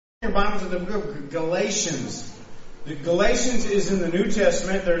Your Bibles in the book of Galatians. The Galatians is in the New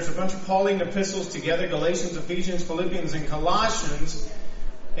Testament. There's a bunch of Pauline epistles together: Galatians, Ephesians, Philippians, and Colossians.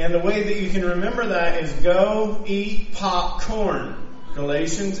 And the way that you can remember that is go eat popcorn.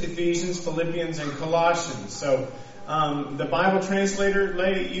 Galatians, Ephesians, Philippians, and Colossians. So the Bible translator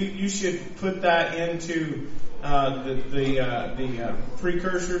lady, you should put that into the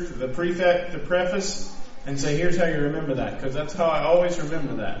precursor to the preface. And say, here's how you remember that, because that's how I always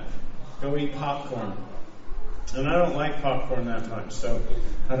remember that. Go eat popcorn. And I don't like popcorn that much, so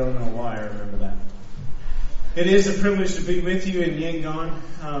I don't know why I remember that. It is a privilege to be with you in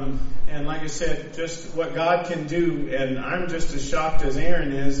Yangon. And like I said, just what God can do, and I'm just as shocked as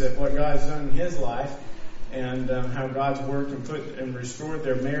Aaron is at what God's done in his life, and how God's worked and restored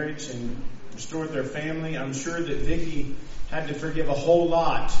their marriage and restored their family. I'm sure that Vicki had to forgive a whole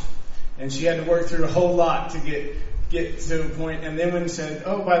lot. And she had to work through a whole lot to get to a point. And then when said,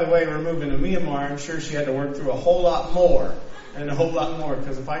 oh, by the way, we're moving to Myanmar, I'm sure she had to work through a whole lot more. And a whole lot more.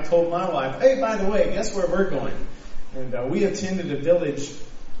 Because if I told my wife, hey, by the way, guess where we're going? And we attended a village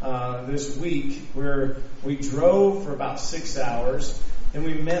this week where we drove for about 6 hours. And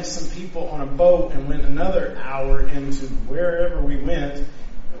we met some people on a boat and went another hour into wherever we went.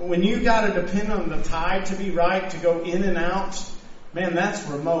 When you got to depend on the tide to be right, to go in and out, man, that's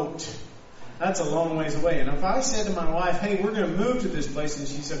remote. That's a long ways away. And if I said to my wife, hey, we're going to move to this place, and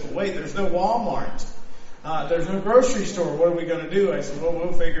she said, but wait, there's no Walmart. There's no grocery store. What are we going to do? I said, well,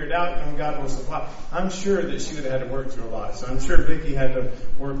 we'll figure it out, and God will supply. I'm sure that she would have had to work through a lot. So I'm sure Vicki had to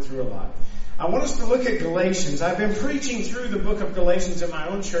work through a lot. I want us to look at Galatians. I've been preaching through the book of Galatians at my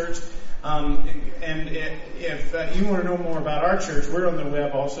own church. And if you want to know more about our church, we're on the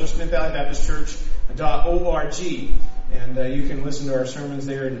web also, smithvalleybaptistchurch.org. And you can listen to our sermons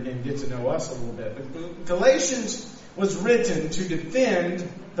there and get to know us a little bit. But Galatians was written to defend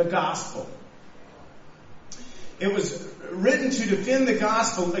the gospel. It was written to defend the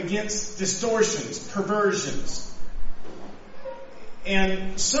gospel against distortions, perversions.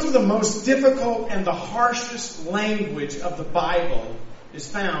 And some of the most difficult and the harshest language of the Bible is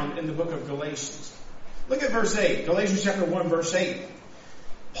found in the book of Galatians. Look at verse 8. Galatians chapter 1, verse 8.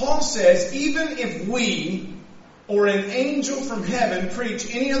 Paul says, even if we or an angel from heaven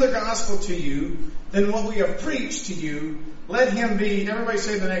preach any other gospel to you than what we have preached to you, let him be, everybody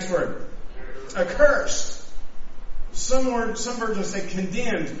say the next word, accursed. Some versions say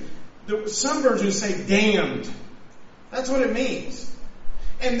condemned. Some versions say damned. That's what it means.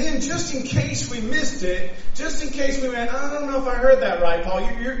 And then just in case we missed it, just in case we went, I don't know if I heard that right, Paul.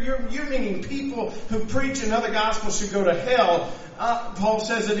 You're meaning people who preach another gospel should go to hell. Paul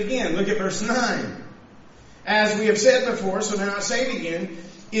says it again. Look at verse 9. As we have said before, so now I say it again,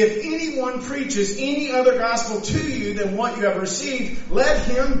 if anyone preaches any other gospel to you than what you have received, let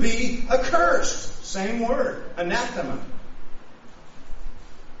him be accursed. Same word, anathema.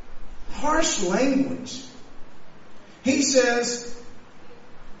 Harsh language. He says,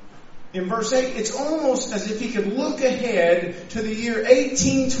 in verse 8, it's almost as if he could look ahead to the year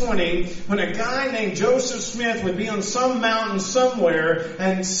 1820 when a guy named Joseph Smith would be on some mountain somewhere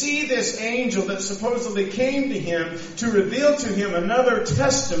and see this angel that supposedly came to him to reveal to him another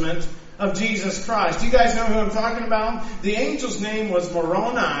testament of Jesus Christ. Do you guys know who I'm talking about? The angel's name was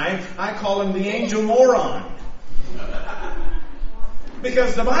Moroni. I call him the angel moron.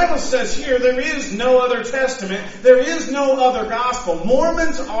 Because the Bible says here, there is no other testament. There is no other gospel.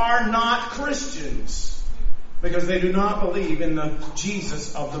 Mormons are not Christians. Because they do not believe in the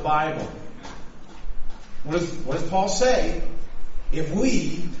Jesus of the Bible. What does Paul say? If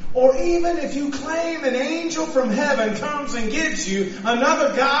we, or even if you claim an angel from heaven comes and gives you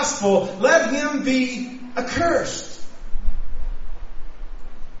another gospel, let him be accursed.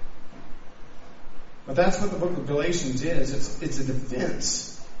 But that's what the book of Galatians is. It's a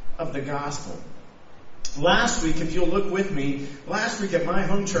defense of the gospel. Last week, if you'll look with me, last week at my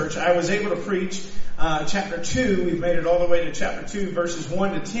home church, I was able to preach chapter 2. We've made it all the way to chapter 2, verses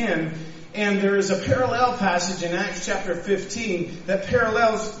 1 to 10. And there is a parallel passage in Acts chapter 15 that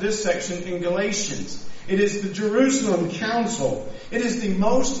parallels this section in Galatians. It is the Jerusalem Council. It is the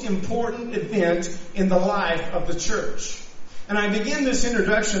most important event in the life of the church. And I begin this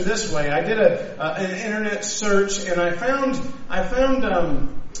introduction this way. I did an internet search, and I found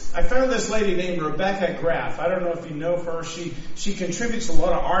this lady named Rebecca Graff. I don't know if you know her. She contributes a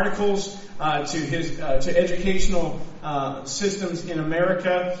lot of articles to educational systems in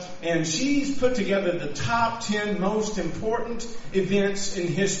America, and she's put together the top 10 most important events in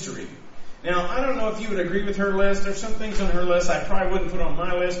history. Now, I don't know if you would agree with her list. There's some things on her list I probably wouldn't put on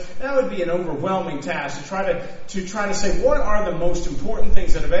my list. That would be an overwhelming task to try to say what are the most important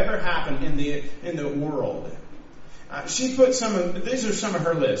things that have ever happened in the world. She put these are some of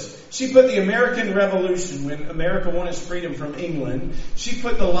her lists. She put the American Revolution, when America won its freedom from England. She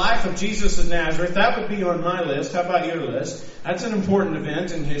put the life of Jesus of Nazareth. That would be on my list. How about your list? That's an important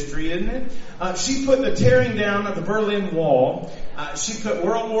event in history, isn't it? She put the tearing down of the Berlin Wall. She put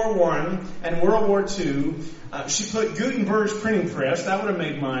World War I and World War II. She put Gutenberg's printing press. That would have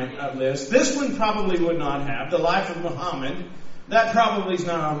made my list. This one probably would not have. The life of Muhammad. That probably is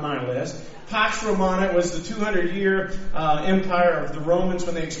not on my list. Pax Romana was the 200-year empire of the Romans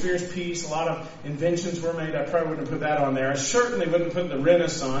when they experienced peace. A lot of inventions were made. I probably wouldn't put that on there. I certainly wouldn't put the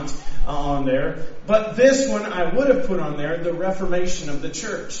Renaissance on there. But this one I would have put on there, the Reformation of the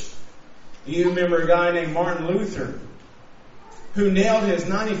church. You remember a guy named Martin Luther who nailed his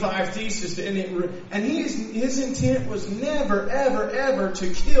 95 Theses and his intent was never, ever, ever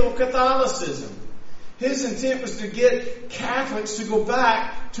to kill Catholicism. His intent was to get Catholics to go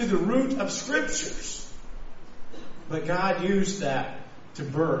back to the root of Scriptures. But God used that to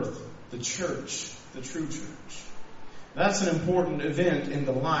birth the church, the true church. That's an important event in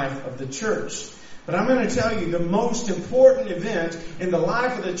the life of the church. But I'm going to tell you the most important event in the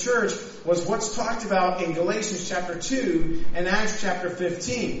life of the church was what's talked about in Galatians chapter 2 and Acts chapter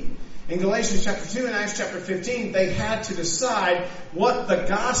 15. In Galatians chapter 2 and Acts chapter 15, they had to decide what the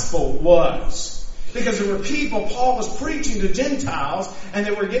gospel was. Because there were people, Paul was preaching to Gentiles, and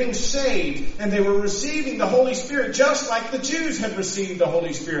they were getting saved, and they were receiving the Holy Spirit just like the Jews had received the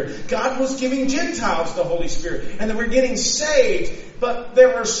Holy Spirit. God was giving Gentiles the Holy Spirit, and they were getting saved. But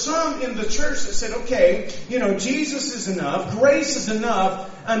there were some in the church that said, okay, Jesus is enough, grace is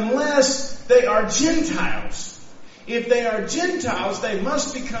enough, unless they are Gentiles. If they are Gentiles, they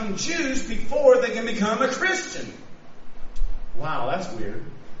must become Jews before they can become a Christian. Wow, that's weird.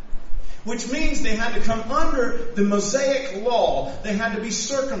 Which means they had to come under the Mosaic law. They had to be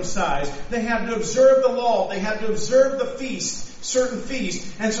circumcised. They had to observe the law. They had to observe the feast, certain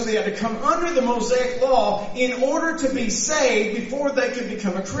feasts. And so they had to come under the Mosaic law in order to be saved before they could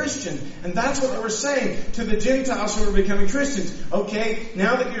become a Christian. And that's what they were saying to the Gentiles who were becoming Christians. Okay,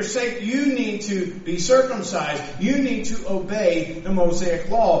 now that you're saved, you need to be circumcised. You need to obey the Mosaic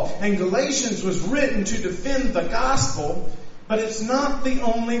law. And Galatians was written to defend the gospel. But it's not the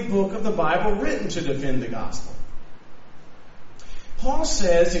only book of the Bible written to defend the gospel. Paul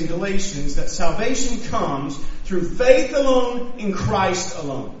says in Galatians that salvation comes through faith alone in Christ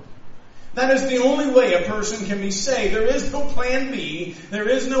alone. That is the only way a person can be saved. There is no plan B. There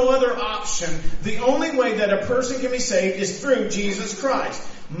is no other option. The only way that a person can be saved is through Jesus Christ.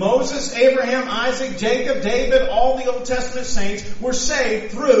 Moses, Abraham, Isaac, Jacob, David, all the Old Testament saints were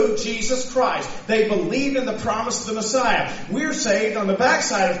saved through Jesus Christ. They believed in the promise of the Messiah. We're saved on the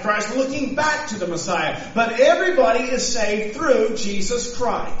backside of Christ, looking back to the Messiah. But everybody is saved through Jesus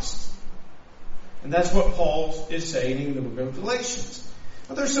Christ. And that's what Paul is saying in the book of Galatians.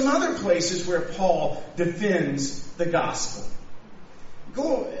 But there's some other places where Paul defends the gospel.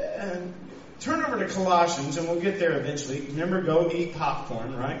 Go and turn over to Colossians, and we'll get there eventually. Remember, go eat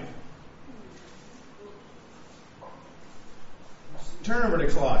popcorn, right? Turn over to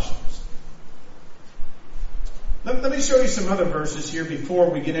Colossians. Let me show you some other verses here before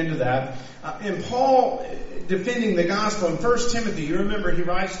we get into that. And Paul defending the gospel in 1 Timothy, you remember he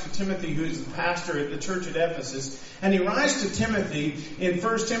writes to Timothy, who is the pastor at the church at Ephesus, and he writes to Timothy in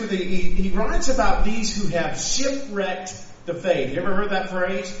 1 Timothy, he writes about these who have shipwrecked the faith. You ever heard that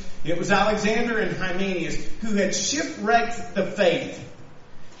phrase? It was Alexander and Hymenaeus who had shipwrecked the faith.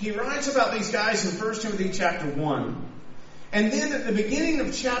 He writes about these guys in 1 Timothy chapter 1. And then at the beginning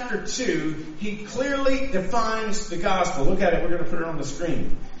of chapter 2, he clearly defines the gospel. Look at it. We're going to put it on the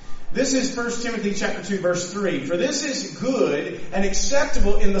screen. This is 1 Timothy chapter 2, verse 3. For this is good and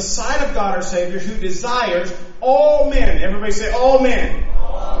acceptable in the sight of God our Savior, who desires all men. Everybody say, all men.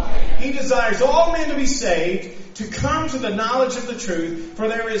 All men. He desires all men to be saved, to come to the knowledge of the truth. For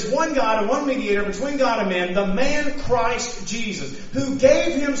there is one God and one mediator between God and man, the man Christ Jesus, who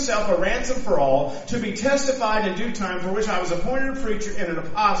gave himself a ransom for all, to be testified in due time, for which I was appointed a preacher and an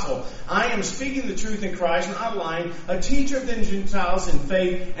apostle. I am speaking the truth in Christ, not lying, a teacher of the Gentiles in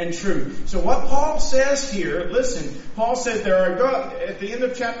faith and truth. So what Paul says here, listen, Paul says there are, at the end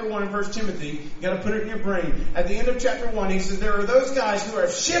of chapter 1 in 1 Timothy, you got to put it in your brain. At the end of chapter 1, he says there are those guys who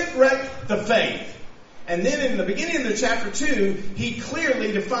have shipwrecked the faith. And then in the beginning of the chapter 2, he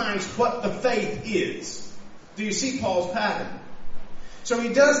clearly defines what the faith is. Do you see Paul's pattern? So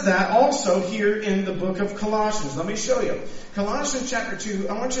he does that also here in the book of Colossians. Let me show you. Colossians chapter 2,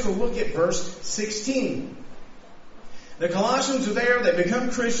 I want you to look at verse 16. The Colossians are there, they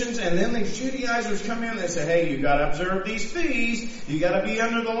become Christians, and then the Judaizers come in and they say, hey, you got to observe these feasts, you got to be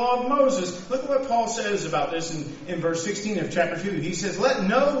under the law of Moses. Look at what Paul says about this in verse 16 of chapter 2. He says, let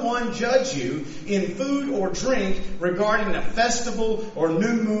no one judge you in food or drink regarding a festival or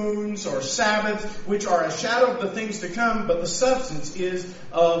new moons or Sabbaths, which are a shadow of the things to come, but the substance is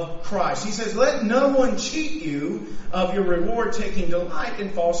of Christ. He says, let no one cheat you of your reward, taking delight in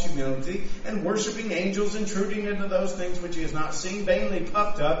false humility and worshiping angels, intruding into those things which he has not seen, vainly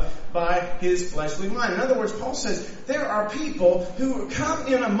puffed up by his fleshly mind. In other words, Paul says there are people who come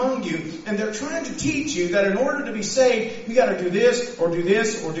in among you and they're trying to teach you that in order to be saved, you got to do this or do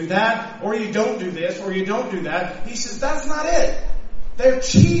this or do that, or you don't do this or you don't do that. He says that's not it. They're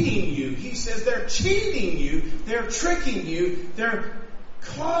cheating you. He says they're cheating you. They're tricking you. They're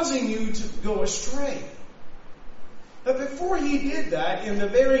causing you to go astray. But before he did that, in the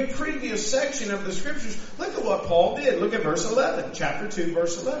very previous section of the Scriptures, look at what Paul did. Look at verse 11, chapter 2,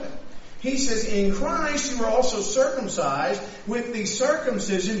 verse 11. He says, in Christ you were also circumcised with the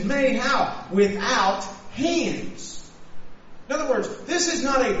circumcision made how? Without hands. In other words, this is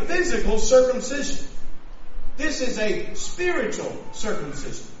not a physical circumcision. This is a spiritual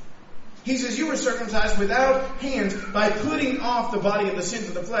circumcision. He says, you were circumcised without hands by putting off the body of the sins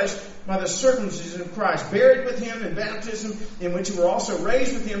of the flesh by the circumcision of Christ, buried with him in baptism, in which you were also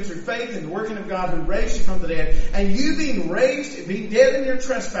raised with him through faith in the working of God who raised you from the dead. And you being dead in your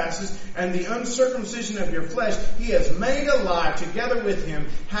trespasses and the uncircumcision of your flesh, he has made alive together with him,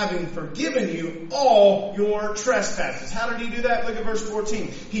 having forgiven you all your trespasses. How did he do that? Look at verse 14.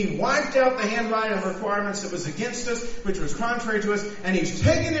 He wiped out the handwriting of requirements that was against us, which was contrary to us, and he's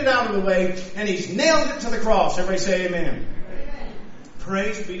taken it out of the way, and he's nailed it to the cross. Everybody say amen.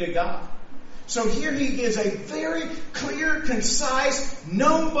 Praise be to God. So here he gives a very clear, concise,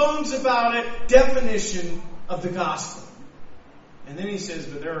 no bones about it definition of the gospel. And then he says,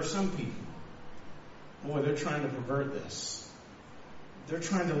 but there are some people, boy, they're trying to pervert this. They're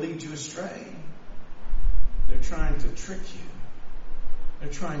trying to lead you astray. They're trying to trick you.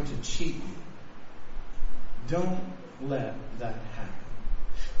 They're trying to cheat you. Don't let that happen.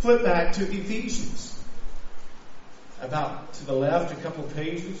 Flip back to Ephesians. About to the left, a couple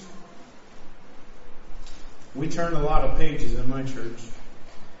pages. We turn a lot of pages in my church.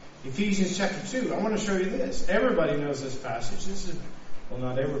 Ephesians chapter 2. I want to show you this. Everybody knows this passage. This is, well,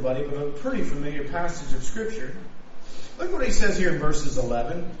 not everybody, but a pretty familiar passage of Scripture. Look what he says here in verses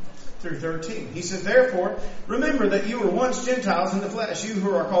 11 through 13. He says, therefore, remember that you were once Gentiles in the flesh, you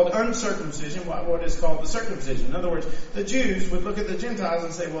who are called uncircumcision, what is called the circumcision. In other words, the Jews would look at the Gentiles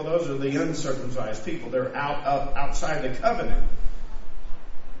and say, well, those are the uncircumcised people. They're outside the covenant.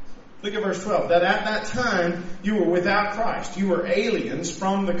 Look at verse 12. That at that time you were without Christ. You were aliens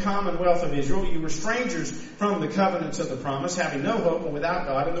from the commonwealth of Israel. You were strangers from the covenants of the promise, having no hope and without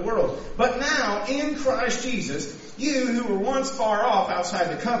God in the world. But now, in Christ Jesus, you who were once far off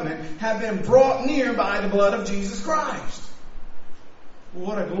outside the covenant have been brought near by the blood of Jesus Christ.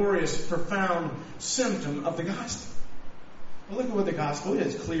 What a glorious, profound symptom of the gospel. Well, look at what the gospel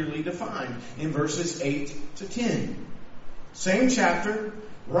is, clearly defined in verses 8 to 10. Same chapter,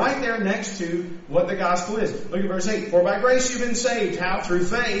 right there next to what the gospel is. Look at verse 8. For by grace you've been saved. How? Through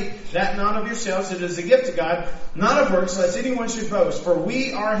faith, that not of yourselves. It is a gift of God, not of works, lest anyone should boast. For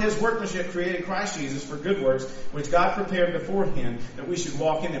we are his workmanship, created in Christ Jesus for good works, which God prepared beforehand that we should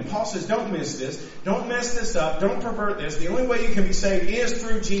walk in them. Paul says, don't miss this. Don't mess this up. Don't pervert this. The only way you can be saved is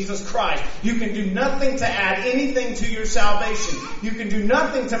through Jesus Christ. You can do nothing to add anything to your salvation. You can do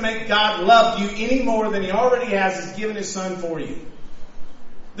nothing to make God love you any more than he already has. He's given his Son for you.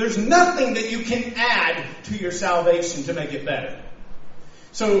 There's nothing that you can add to your salvation to make it better.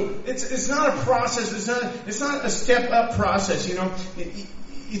 So it's not a process. It's not a step up process. You know,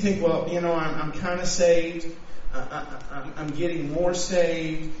 you think, well, you know, I'm kind of saved. I'm getting more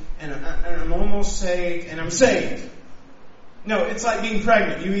saved, and I'm almost saved, and I'm saved. No, it's like being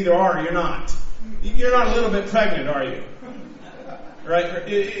pregnant. You either are or you're not. You're not a little bit pregnant, are you? Right?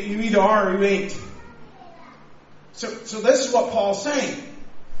 You either are or you ain't. So this is what Paul's saying.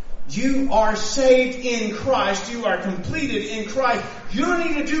 You are saved in Christ. You are completed in Christ. You don't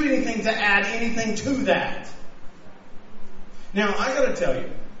need to do anything to add anything to that. Now, I got to tell you,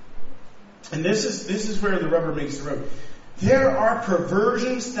 and this is where the rubber meets the road. There are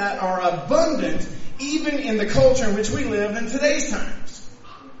perversions that are abundant even in the culture in which we live in today's times.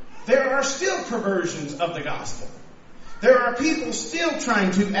 There are still perversions of the gospel. There are people still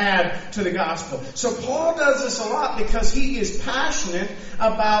trying to add to the gospel. So Paul does this a lot because he is passionate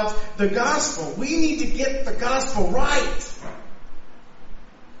about the gospel. We need to get the gospel right.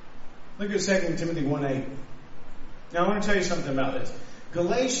 Look at 2 Timothy 1:8. Now I want to tell you something about this.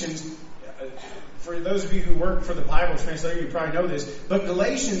 Galatians, for those of you who work for the Bible translator, you probably know this, but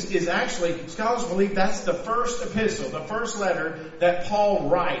Galatians is actually, scholars believe that's the first epistle, the first letter that Paul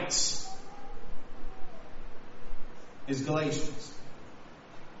writes. Is Galatians.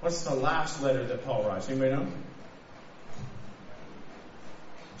 What's the last letter that Paul writes? Anybody know?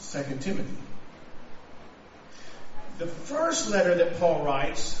 2 Timothy. The first letter that Paul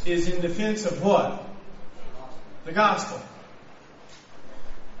writes is in defense of what? The gospel.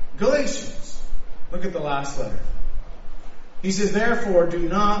 Galatians. Look at the last letter. He says, therefore, do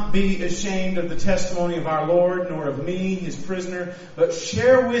not be ashamed of the testimony of our Lord, nor of me, his prisoner, but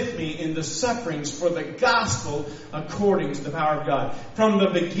share with me in the sufferings for the gospel according to the power of God. From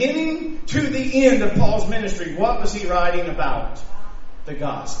the beginning to the end of Paul's ministry, what was he writing about? The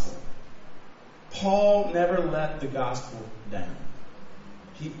gospel. Paul never let the gospel down.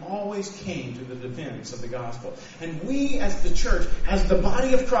 He always came to the defense of the gospel. And we as the church, as the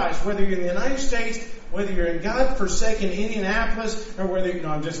body of Christ, whether you're in the United States, whether you're in God-forsaken Indianapolis, or whether... No,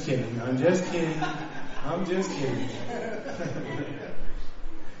 I'm just kidding.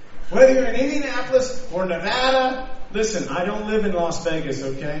 Whether you're in Indianapolis or Nevada, listen, I don't live in Las Vegas,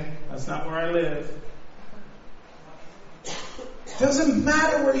 okay? That's not where I live. Doesn't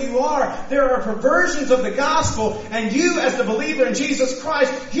matter where you are. There are perversions of the gospel, and you as the believer in Jesus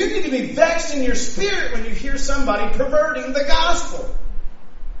Christ, you need to be vexed in your spirit when you hear somebody perverting the gospel.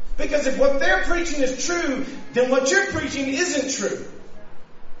 Because if what they're preaching is true, then what you're preaching isn't true.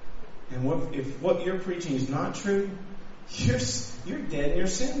 And if what you're preaching is not true, you're dead in your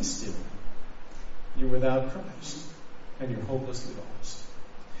sins still. You're without Christ. And you're hopelessly lost.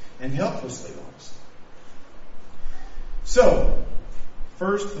 And helplessly lost. So,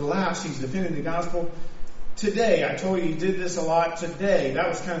 first to last, he's defending the gospel. Today, I told you he did this a lot. Today, that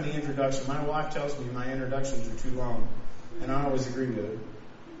was kind of the introduction. My wife tells me my introductions are too long. And I always agree with her.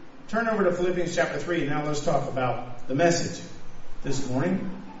 Turn over to Philippians chapter 3, and now let's talk about the message this morning.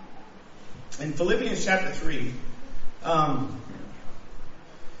 In Philippians chapter 3,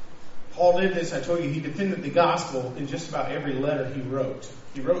 Paul did this. I told you he defended the gospel in just about every letter he wrote.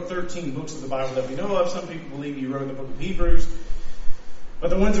 He wrote 13 books of the Bible that we know of. Some people believe he wrote the book of Hebrews. But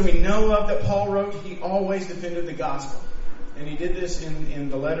the ones that we know of that Paul wrote, he always defended the gospel. And he did this in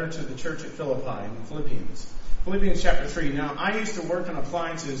the letter to the church at Philippi, in Philippians. Philippians chapter 3. Now, I used to work on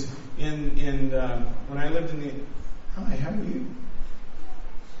appliances when I lived in the... Hi, how are you?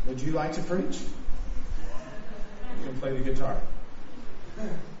 Would you like to preach? You can play the guitar.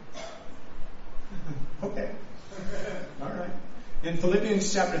 Okay. All right. In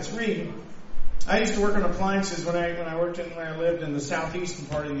Philippians chapter 3, I used to work on appliances when I lived in the southeastern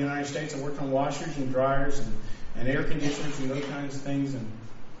part of the United States. I worked on washers and dryers and air conditioners and those kinds of things. And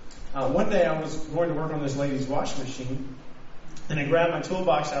one day I was going to work on this lady's washing machine, and I grabbed my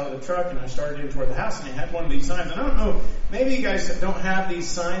toolbox out of the truck and I started in toward the house, and it had one of these signs. And I don't know, maybe you guys don't have these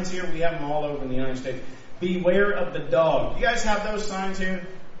signs here. We have them all over in the United States. Beware of the dog. You guys have those signs here?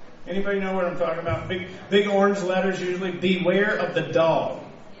 Anybody know what I'm talking about? Big orange letters usually. Beware of the dog.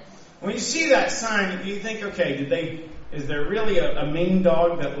 When you see that sign, you think, okay, is there really a mean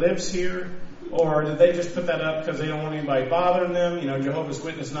dog that lives here? Or did they just put that up because they don't want anybody bothering them? Jehovah's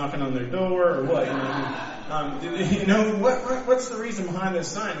Witness knocking on their door or what? What's the reason behind this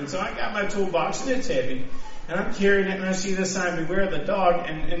sign? And so I got my toolbox, and it's heavy. And I'm carrying it, and I see this sign, beware of the dog.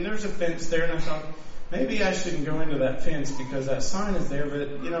 And there's a fence there, and I thought, maybe I shouldn't go into that fence because that sign is there,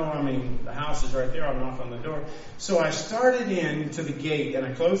 but, the house is right there. I'll knock on the door. So I started into the gate, and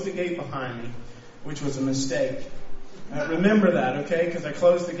I closed the gate behind me, which was a mistake. Remember that, okay? Because I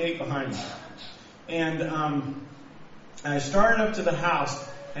closed the gate behind me. And I started up to the house,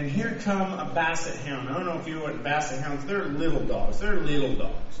 and here come a basset hound. I don't know if you know what basset hounds, they're little dogs.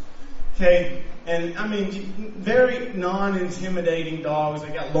 Okay? And, very non-intimidating dogs. They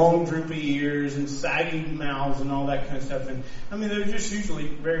got long, droopy ears and saggy mouths and all that kind of stuff. And, they're just usually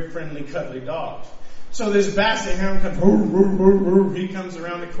very friendly, cuddly dogs. So this basset hound comes, woo, woo, woo, woo. He comes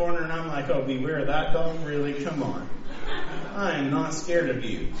around the corner, and I'm like, oh, beware of that dog? Really? Come on. I am not scared of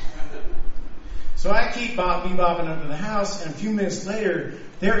you. So I keep bebopping up to the house, and a few minutes later,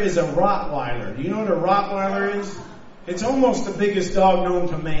 there is a Rottweiler. Do you know what a Rottweiler is? It's almost the biggest dog known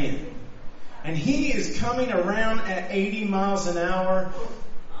to man. And he is coming around at 80 miles an hour,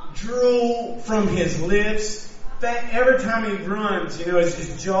 drool from his lips, that every time he runs,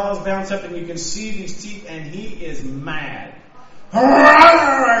 his jaws bounce up and you can see these teeth, and he is mad.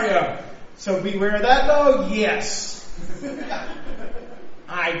 So beware of that dog? Yes.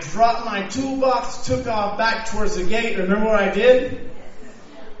 I dropped my toolbox, took off back towards the gate. Remember what I did?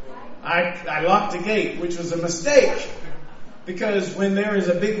 I locked the gate, which was a mistake. Because when there is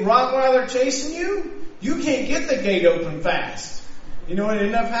a big Rottweiler chasing you, you can't get the gate open fast. You know what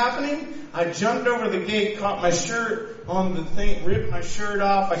ended up happening? I jumped over the gate, caught my shirt on the thing, ripped my shirt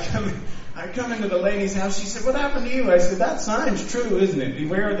off. I come into the lady's house. She said, "What happened to you?" I said, "That sign's true, isn't it?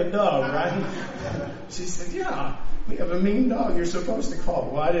 Beware of the dog, right?" She said, "Yeah, we have a mean dog you're supposed to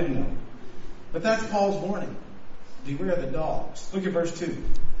call." Well, I didn't know. But that's Paul's warning. Beware of the dogs. Look at verse 2.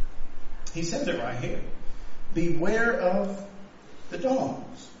 He says it right here. Beware of the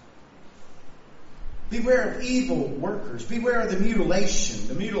dogs. Beware of evil workers. Beware of the mutilation.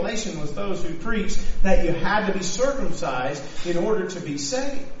 The mutilation was those who preached that you had to be circumcised in order to be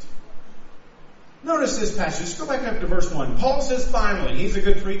saved. Notice this passage. Let's go back up to verse 1. Paul says finally. He's a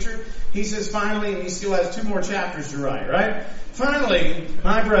good preacher. He says finally, and he still has 2 more chapters to write, right? Finally,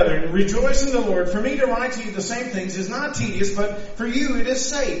 my brethren, rejoice in the Lord. For me to write to you the same things is not tedious, but for you it is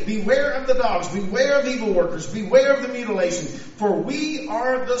safe. Beware of the dogs. Beware of evil workers. Beware of the mutilation. For we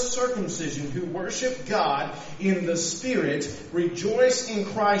are the circumcision who worship God in the Spirit, rejoice in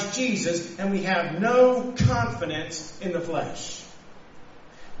Christ Jesus, and we have no confidence in the flesh.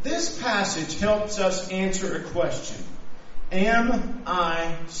 This passage helps us answer a question. Am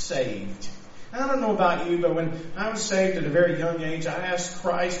I saved? I don't know about you, but when I was saved at a very young age, I asked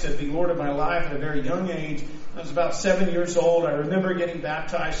Christ to be Lord of my life at a very young age. I was about 7 years old. I remember getting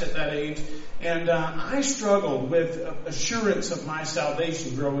baptized at that age. And I struggled with assurance of my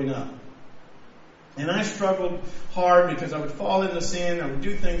salvation growing up. And I struggled hard because I would fall into sin. I would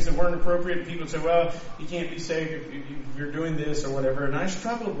do things that weren't appropriate. People would say, well, you can't be saved if you're doing this or whatever. And I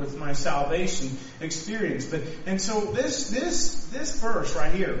struggled with my salvation experience. And so this verse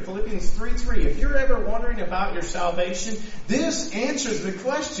right here, Philippians 3:3, if you're ever wondering about your salvation, this answers the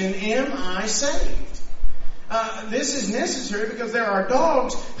question, am I saved? This is necessary because there are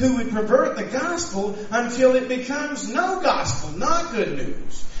dogs who would pervert the gospel until it becomes no gospel, not good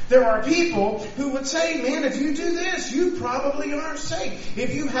news. There are people who would say, man, if you do this, you probably aren't saved.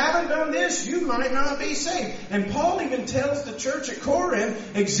 If you haven't done this, you might not be saved. And Paul even tells the church at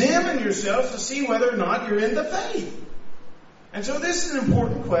Corinth, examine yourselves to see whether or not you're in the faith. And so this is an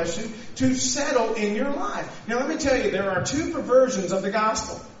important question to settle in your life. Now let me tell you, there are 2 perversions of the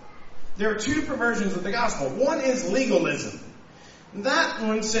gospel. There are 2 perversions of the gospel. One is legalism. That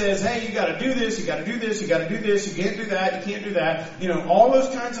one says, hey, you gotta do this, you gotta do this, you gotta do this, you can't do that, you can't do that. All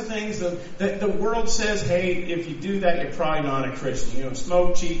those kinds of things that the world says, hey, if you do that, you're probably not a Christian.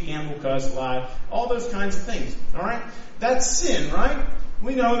 Smoke, cheat, gamble, cuss, lie, all those kinds of things. Alright? That's sin, right?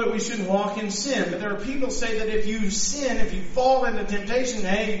 We know that we shouldn't walk in sin, but there are people who say that if you sin, if you fall into temptation,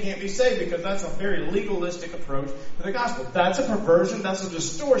 hey, you can't be saved because that's a very legalistic approach to the gospel. That's a perversion, that's a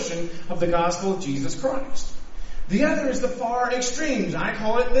distortion of the gospel of Jesus Christ. The other is the far extremes. I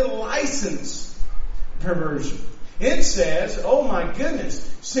call it the license perversion. It says, oh my goodness,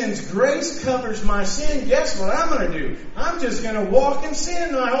 since grace covers my sin, guess what I'm going to do? I'm just going to walk in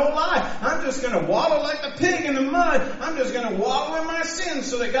sin my whole life. I'm just going to waddle like a pig in the mud. I'm just going to waddle in my sins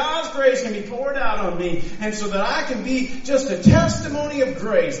so that God's grace can be poured out on me and so that I can be just a testimony of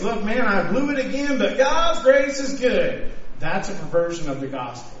grace. Look, man, I blew it again, but God's grace is good. That's a perversion of the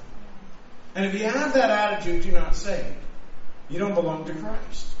gospel. And if you have that attitude, you're not saved. You don't belong to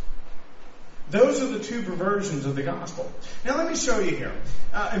Christ. Those are the 2 perversions of the gospel. Now let me show you here.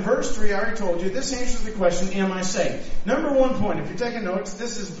 In verse 3, I already told you, this answers the question, am I saved? Number 1 point, if you're taking notes,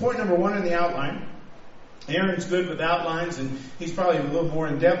 this is point number 1 in the outline. Aaron's good with outlines, and he's probably a little more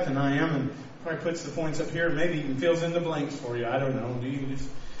in depth than I am, and probably puts the points up here. Maybe even fills in the blanks for you. I don't know. Do you just...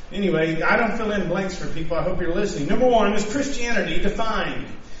 Anyway, I don't fill in blanks for people. I hope you're listening. Number 1 is Christianity defined.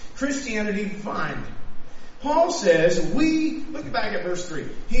 Christianity defined. Paul says, look back at verse 3.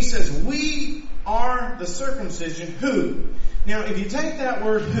 He says, we are the circumcision who. Now, if you take that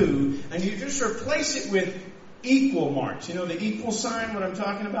word who, and you just replace it with equal marks, the equal sign, what I'm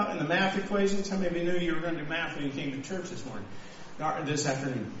talking about in the math equations. How many of you knew you were going to do math when you came to church this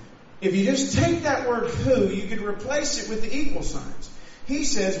afternoon? If you just take that word who, you could replace it with the equal signs. He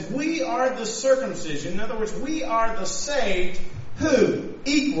says, we are the circumcision. In other words, we are the saved who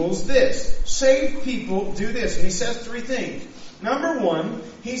equals this. Saved people do this. And he says 3 things. Number 1,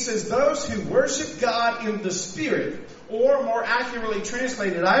 he says those who worship God in the Spirit, or more accurately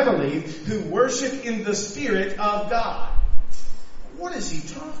translated, I believe, who worship in the Spirit of God. What is he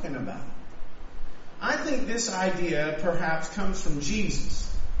talking about? I think this idea perhaps comes from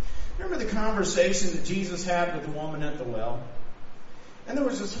Jesus. Remember the conversation that Jesus had with the woman at the well? And there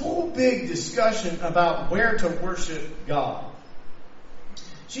was this whole big discussion about where to worship God.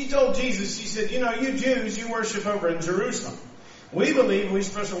 She told Jesus, she said, you Jews, you worship over in Jerusalem. We believe we're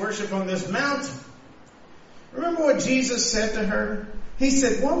supposed to worship on this mountain. Remember what Jesus said to her? He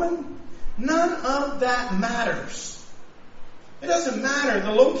said, woman, none of that matters. It doesn't matter.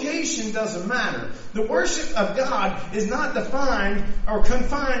 The location doesn't matter. The worship of God is not defined or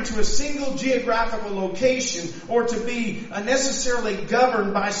confined to a single geographical location or to be necessarily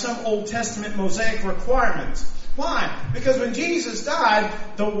governed by some Old Testament Mosaic requirements. Why? Because when Jesus died,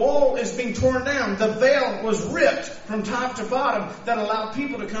 the wall is being torn down. The veil was ripped from top to bottom that allowed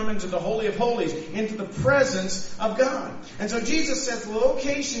people to come into the Holy of Holies, into the presence of God. And so Jesus says the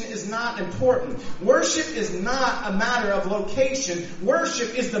location is not important. Worship is not a matter of location.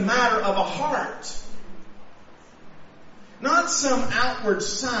 Worship is the matter of a heart. Not some outward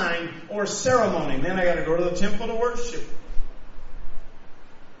sign or ceremony. Man, I got to go to the temple to worship.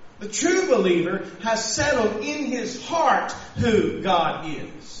 The true believer has settled in his heart who God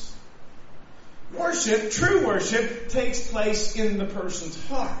is. Worship, true worship, takes place in the person's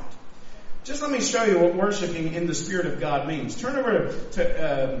heart. Just let me show you what worshiping in the Spirit of God means. Turn over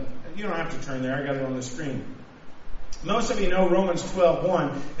to, you don't have to turn there, I got it on the screen. Most of you know Romans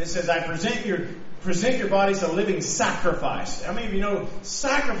 12:1. It says, I present your bodies a living sacrifice. How many of you know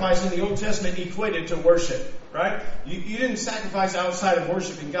sacrifice in the Old Testament equated to worship? Right? You didn't sacrifice outside of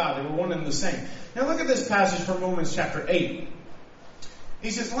worshiping God. They were one and the same. Now look at this passage from Romans chapter 8. He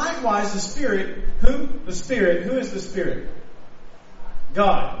says, likewise the Spirit, who? The Spirit. Who is the Spirit?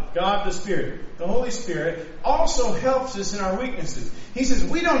 God. God the Spirit. The Holy Spirit also helps us in our weaknesses. He says,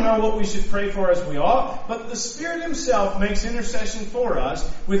 we don't know what we should pray for as we ought, but the Spirit Himself makes intercession for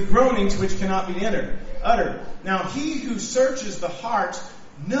us with groanings which cannot be uttered. Now He who searches the hearts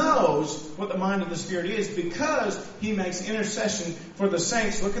knows what the mind of the Spirit is because He makes intercession for the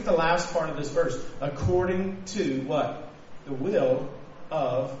saints. Look at the last part of this verse. According to what? The will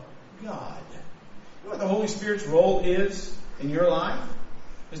of God. You know what the Holy Spirit's role is in your life?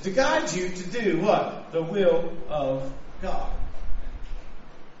 Is to guide you to do what? The will of God.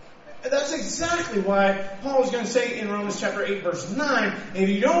 And that's exactly why Paul is going to say in Romans chapter 8 verse 9, if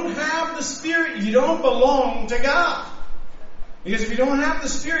you don't have the Spirit, you don't belong to God. Because if you don't have the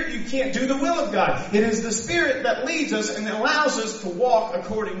Spirit, you can't do the will of God. It is the Spirit that leads us and allows us to walk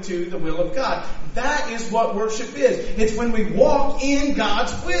according to the will of God. That is what worship is. It's when we walk in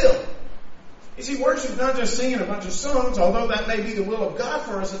God's will. You see, worship is not just singing a bunch of songs, although that may be the will of God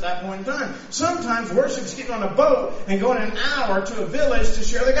for us at that point in time. Sometimes worship is getting on a boat and going an hour to a village to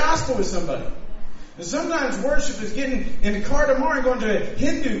share the gospel with somebody. And sometimes worship is getting in a car tomorrow and going to a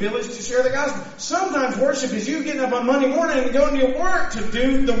Hindu village to share the gospel. Sometimes worship is you getting up on Monday morning and going to your work to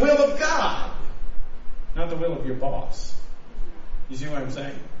do the will of God. Not the will of your boss. You see what I'm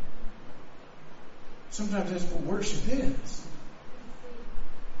saying? Sometimes that's what worship is.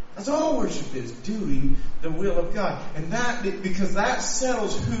 That's all worship is, doing the will of God. And because that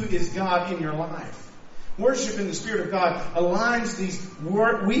settles who is God in your life. Worship in the Spirit of God aligns these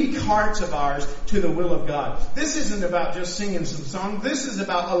weak hearts of ours to the will of God. This isn't about just singing some song. This is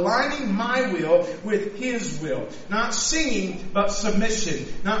about aligning my will with His will. Not singing, but submission.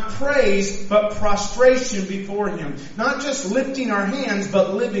 Not praise, but prostration before Him. Not just lifting our hands,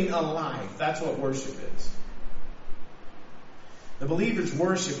 but living a life. That's what worship is. The believers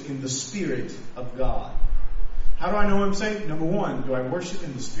worship in the Spirit of God. How do I know what I'm saying? Number one, do I worship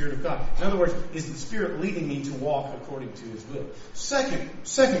in the Spirit of God? In other words, is the Spirit leading me to walk according to His will?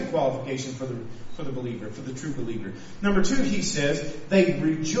 Second qualification for the believer, for the true believer. Number two, he says, they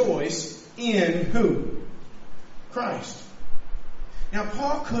rejoice in who? Christ. Now,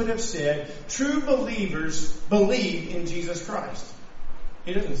 Paul could have said, true believers believe in Jesus Christ.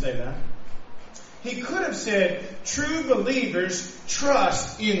 He doesn't say that. He could have said, true believers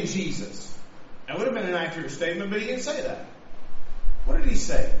trust in Jesus. That would have been an accurate statement, but he didn't say that. What did he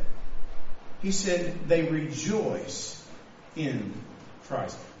say? He said, they rejoice in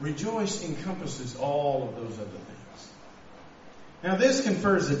Christ. Rejoice encompasses all of those other things. Now this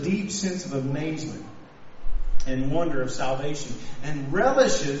confers a deep sense of amazement and wonder of salvation and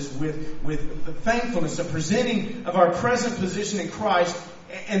relishes with the thankfulness of presenting of our present position in Christ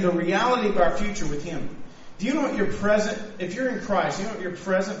and the reality of our future with Him. Do you know what your present, if you're in Christ, you know what your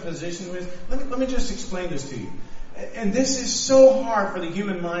present position is? Let me just explain this to you. And this is so hard for the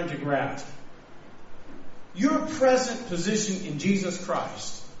human mind to grasp. Your present position in Jesus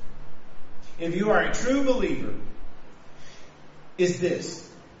Christ, if you are a true believer, is this.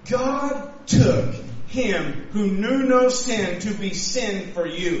 God took him who knew no sin to be sin for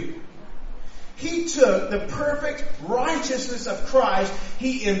you. He took the perfect righteousness of Christ,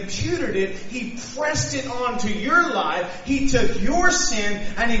 He imputed it, He pressed it onto your life, He took your sin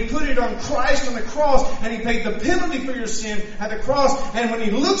and He put it on Christ on the cross, and He paid the penalty for your sin at the cross. And when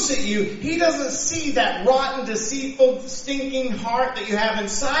He looks at you, He doesn't see that rotten, deceitful, stinking heart that you have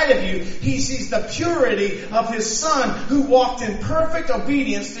inside of you. He sees the purity of His Son who walked in perfect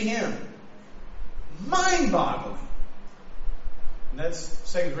obedience to Him. Mind-boggling. And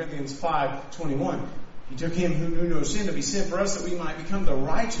that's 2 Corinthians 5:21. He took Him who knew no sin to be sin for us, that we might become the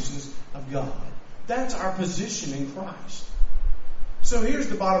righteousness of God. That's our position in Christ. So here's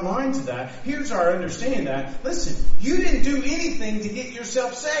the bottom line to that. Here's our understanding that. Listen, you didn't do anything to get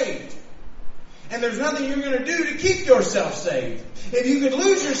yourself saved. And there's nothing you're going to do to keep yourself saved. If you could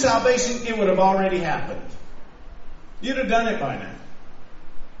lose your salvation, it would have already happened. You'd have done it by now.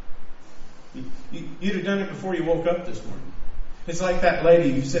 You'd have done it before you woke up this morning. It's like that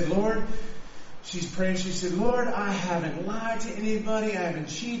lady who said, Lord, she's praying, she said, Lord, I haven't lied to anybody, I haven't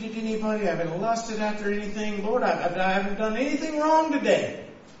cheated anybody, I haven't lusted after anything. Lord, I haven't done anything wrong today.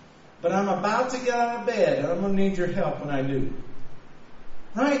 But I'm about to get out of bed, and I'm going to need your help when I do.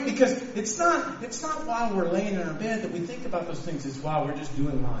 Right? Because it's not while we're laying in our bed that we think about those things. It's while we're just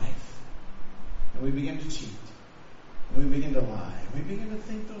doing life. And we begin to cheat. And we begin to lie. And we begin to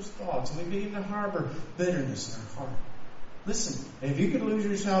think those thoughts. And we begin to harbor bitterness in our heart. Listen, if you could lose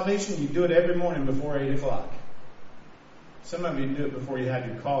your salvation, you'd do it every morning before 8 o'clock. Some of you do it before you have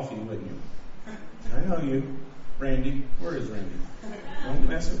your coffee, wouldn't you? I know you. Randy. Where is Randy? Don't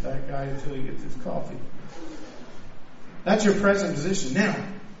mess with that guy until he gets his coffee. That's your present position. Now,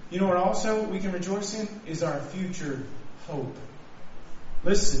 you know what also we can rejoice in? Is our future hope.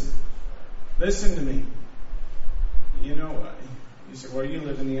 Listen to me. You know, you say, well, you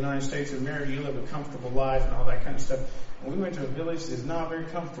live in the United States of America, you live a comfortable life and all that kind of stuff. And we went to a village that's not very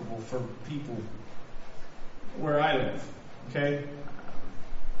comfortable for people where I live. Okay?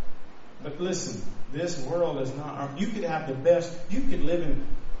 But listen, this world is not. You could have the best. You could live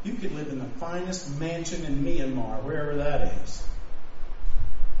in the finest mansion in Myanmar, wherever that is.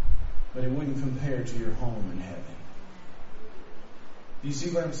 But it wouldn't compare to your home in heaven. Do you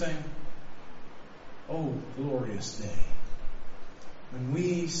see what I'm saying? Oh, glorious day. When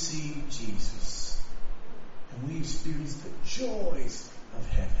we see Jesus and we experience the joys of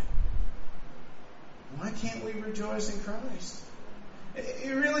heaven. Why can't we rejoice in Christ?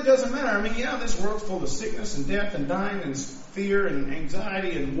 It really doesn't matter. I mean, yeah, this world's full of sickness and death and dying and fear and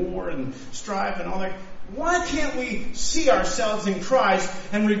anxiety and war and strife and all that. Why can't we see ourselves in Christ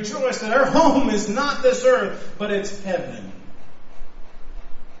and rejoice that our home is not this earth, but it's heaven?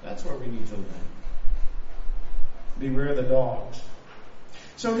 That's where we need to live. Beware the dogs.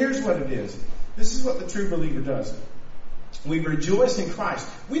 So here's what it is. This is what the true believer does. We rejoice in Christ.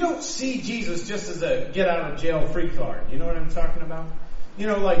 We don't see Jesus just as a get out of jail free card. You know what I'm talking about? You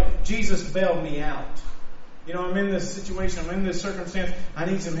know, like Jesus bailed me out. You know, I'm in this situation, I'm in this circumstance, I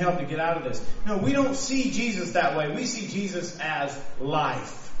need some help to get out of this. No, we don't see Jesus that way. We see Jesus as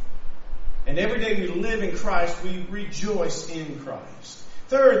life. And every day we live in Christ, we rejoice in Christ.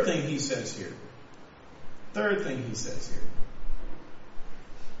 Third thing he says here.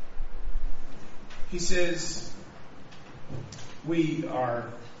 He says, we are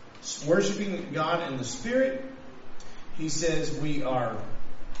worshiping God in the Spirit. He says we are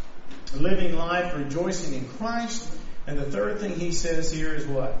living life rejoicing in Christ. And the third thing he says here is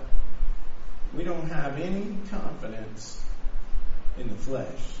what? We don't have any confidence in the flesh.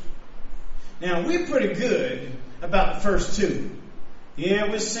 Now, we're pretty good about the first two.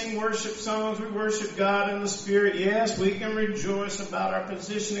 Yeah, we sing worship songs. We worship God in the Spirit. Yes, we can rejoice about our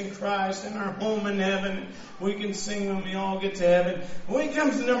position in Christ and our home in heaven. We can sing when we all get to heaven. When it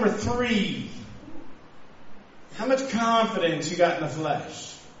comes to number 3, how much confidence you got in the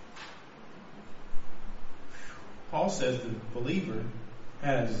flesh? Paul says the believer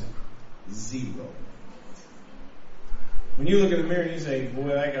has 0. When you look in the mirror and you say, boy,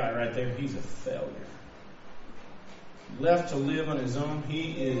 that guy right there, he's a failure. Left to live on his own,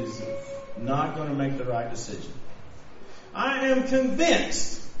 he is not going to make the right decision. I am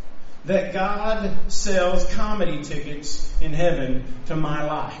convinced that God sells comedy tickets in heaven to my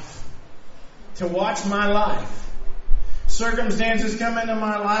life. To watch my life. Circumstances come into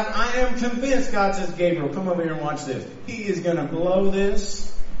my life. I am convinced God says, Gabriel, come over here and watch this. He is going to blow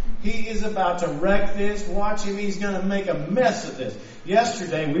this. He is about to wreck this. Watch him. He's going to make a mess of this.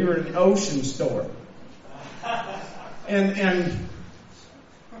 Yesterday, we were in an ocean store. And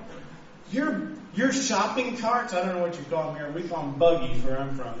Your shopping carts, I don't know what you call them here. We call them buggies where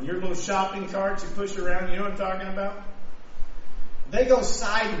I'm from. Your little shopping carts you push around, you know what I'm talking about? They go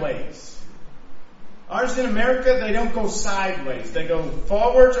sideways. Ours in America, they don't go sideways. They go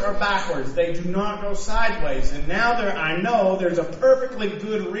forwards or backwards. They do not go sideways. And now I know there's a perfectly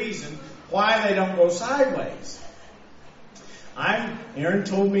good reason why they don't go sideways. Aaron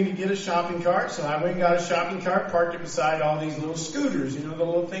told me to get a shopping cart, so I went and got a shopping cart, parked it beside all these little scooters, the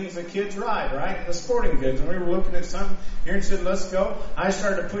little things that kids ride, right? The sporting goods. And we were looking at something. Aaron said, let's go. I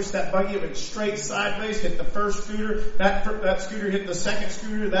started to push that buggy. It went straight sideways, hit the first scooter. That scooter hit the second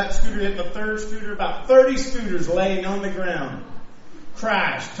scooter. That scooter hit the third scooter. About 30 scooters laying on the ground.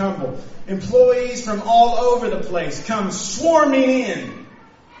 Crash, tumble. Employees from all over the place come swarming in.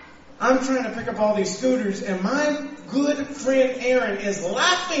 I'm trying to pick up all these scooters, and my good friend Aaron is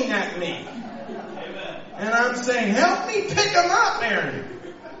laughing at me. Amen. And I'm saying, help me pick them up, Aaron.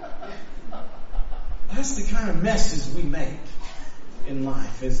 That's the kind of messes we make in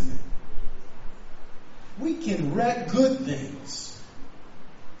life, isn't it? We can wreck good things.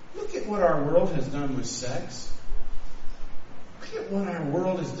 Look at what our world has done with sex. Look at what our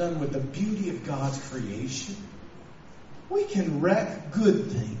world has done with the beauty of God's creation. We can wreck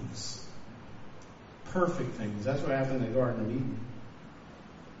good things. Perfect things. That's what happened in the Garden of Eden.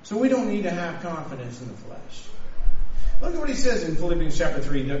 So we don't need to have confidence in the flesh. Look at what he says in Philippians chapter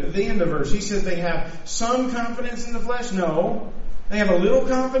 3, the end of the verse. He says they have some confidence in the flesh? No. They have a little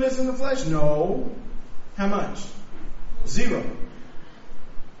confidence in the flesh? No. How much? 0.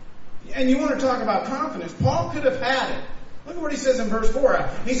 And you want to talk about confidence. Paul could have had it. Look at what he says in verse 4.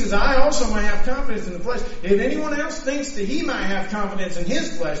 He says, I also might have confidence in the flesh. If anyone else thinks that he might have confidence in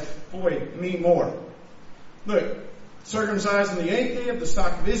his flesh, boy, me more. Look, circumcised in the 8th day of the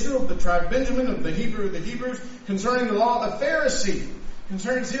stock of Israel, of the tribe of Benjamin, of the Hebrew of the Hebrews, concerning the law of the Pharisee,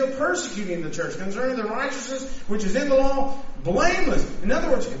 concerning zeal persecuting the church, concerning the righteousness which is in the law, blameless. In other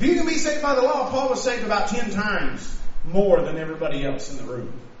words, if you can be saved by the law, Paul was saved about 10 times more than everybody else in the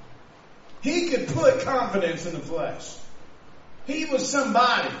room. He could put confidence in the flesh. He was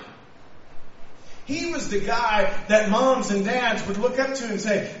somebody. He was the guy that moms and dads would look up to and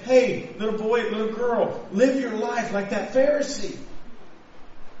say, hey, little boy, little girl, live your life like that Pharisee.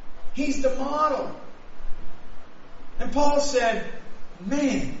 He's the model. And Paul said,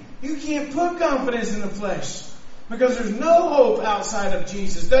 man, you can't put confidence in the flesh because there's no hope outside of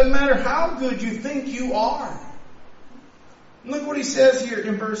Jesus. Doesn't matter how good you think you are. Look what he says here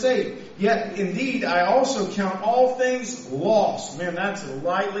in verse 8. Yet, indeed, I also count all things lost. Man, that's a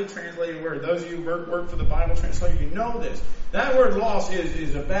lightly translated word. Those of you who work for the Bible translator, you know this. That word lost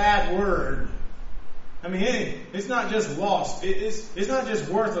is a bad word. I mean, it's not just lost. It's not just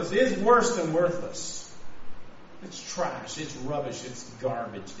worthless. It's worse than worthless. It's trash. It's rubbish. It's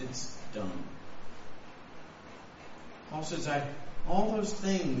garbage. It's dumb. Paul says, all those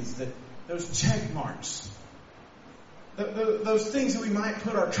things, those check marks, those things that we might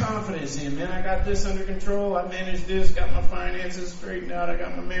put our confidence in. Man, I got this under control. I managed this. Got my finances straightened out. I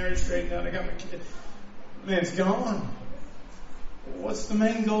got my marriage straightened out. I got my kids. Man, it's gone. What's the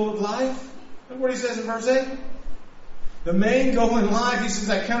main goal of life? Look what he says in verse 8. The main goal in life, he says,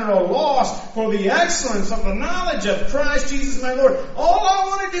 I count it all lost for the excellence of the knowledge of Christ Jesus my Lord. All I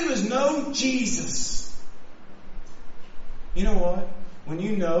want to do is know Jesus. You know what? When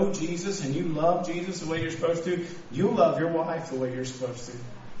you know Jesus and you love Jesus the way you're supposed to, you'll love your wife the way you're supposed to.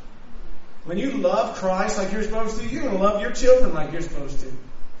 When you love Christ like you're supposed to, you're going to love your children like you're supposed to.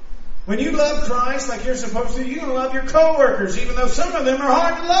 When you love Christ like you're supposed to, you're going to love your coworkers, even though some of them are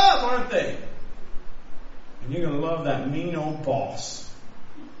hard to love, aren't they? And you're going to love that mean old boss.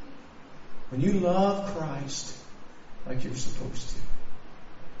 When you love Christ like you're supposed to,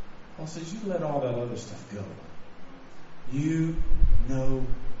 Paul says, you let all that other stuff go. You know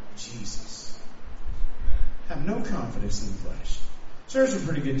Jesus. Have no confidence in the flesh. So there's a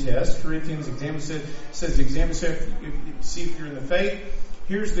pretty good test. Corinthians says examine see if you're in the faith.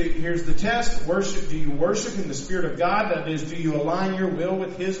 Here's the test. Do you worship in the Spirit of God? That is, do you align your will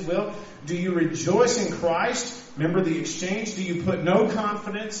with His will? Do you rejoice in Christ? Remember the exchange. Do you put no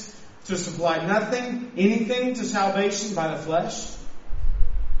confidence to supply anything to salvation by the flesh?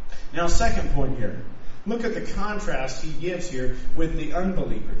 Now, second point here. Look at the contrast he gives here with the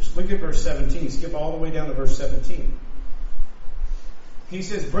unbelievers. Look at verse 17. Skip all the way down to verse 17. He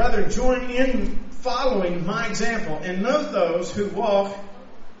says, brethren, join in following my example, and note those who walk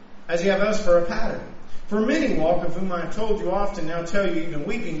as you have us for a pattern. For many walk, of whom I have told you often, now tell you even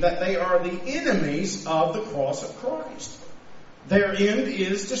weeping, that they are the enemies of the cross of Christ. Their end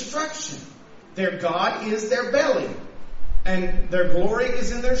is destruction. Their God is their belly, And their glory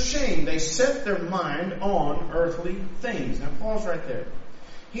is in their shame. They set their mind on earthly things. Now pause right there.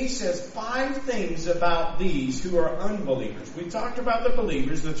 He says 5 things about these who are unbelievers. We talked about the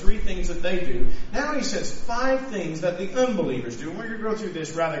believers, the 3 things that they do. Now he says 5 things that the unbelievers do. And we're going to go through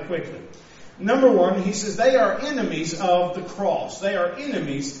this rather quickly. Number 1, he says they are enemies of the cross. They are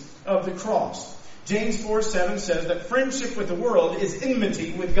enemies of the cross. James 4:7 says that friendship with the world is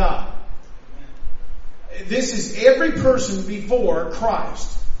enmity with God. This is every person before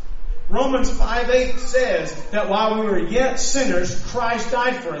Christ. Romans 5:8 says that while we were yet sinners, Christ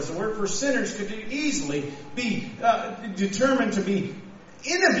died for us. And wherefore sinners could easily be determined to be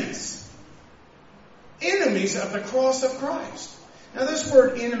enemies. Enemies of the cross of Christ. Now this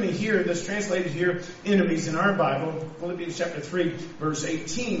word enemy here, that's translated here, enemies in our Bible, Philippians chapter 3, verse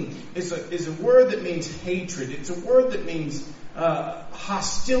 18, is a word that means hatred. It's a word that means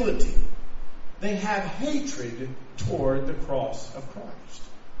hostility. They have hatred toward the cross of Christ.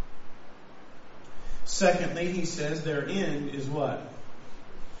 Secondly, he says their end is what?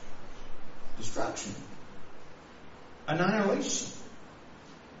 Destruction. Annihilation.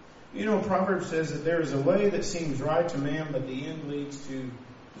 You know, Proverbs says that there is a way that seems right to man, but the end leads to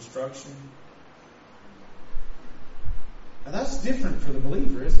destruction. Now that's different for the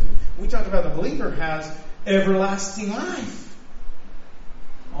believer, isn't it? We talked about the believer has everlasting life.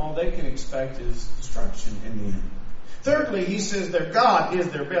 All they can expect is destruction in the end. Thirdly, he says their God is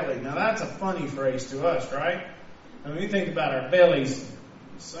their belly. Now that's a funny phrase to us, right? When we think about our bellies,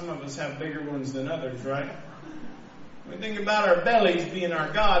 some of us have bigger ones than others, right? When we think about our bellies being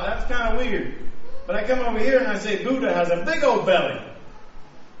our God, that's kind of weird. But I come over here and I say Buddha has a big old belly.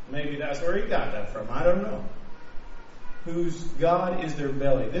 Maybe that's where he got that from. I don't know. Whose God is their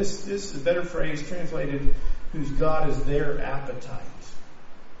belly. This is a better phrase translated, whose God is their appetite.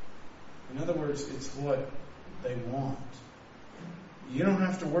 In other words, it's what they want. You don't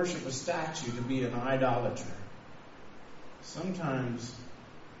have to worship a statue to be an idolater. Sometimes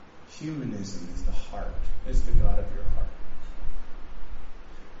humanism is the heart, is the God of your heart.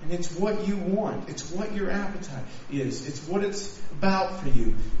 And it's what you want. It's what your appetite is. It's what it's about for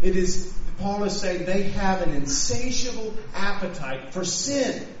you. It is, Paul is saying, they have an insatiable appetite for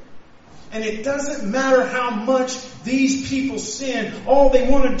sin. And it doesn't matter how much these people sin. All they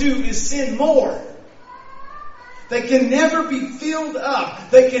want to do is sin more. They can never be filled up.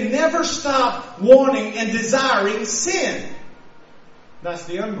 They can never stop wanting and desiring sin. That's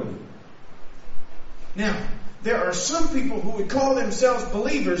the unbeliever. Now, there are some people who would call themselves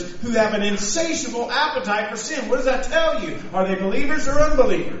believers who have an insatiable appetite for sin. What does that tell you? Are they believers or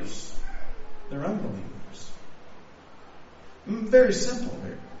unbelievers? They're unbelievers. Very simple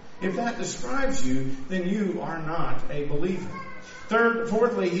here. If that describes you, then you are not a believer.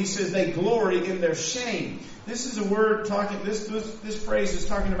 Fourthly, he says they glory in their shame. This is a word talking, this phrase is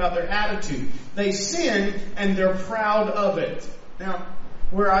talking about their attitude. They sin and they're proud of it. Now,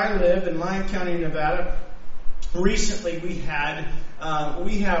 where I live in Lyon County, Nevada, recently we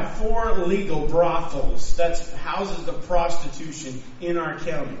have 4 legal brothels. That's houses of prostitution in our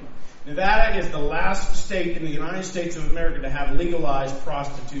county. Nevada is the last state in the United States of America to have legalized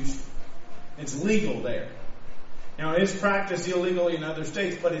prostitution. It's legal there. Now, it is practiced illegally in other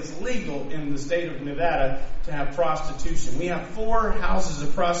states, but it's legal in the state of Nevada to have prostitution. We have 4 houses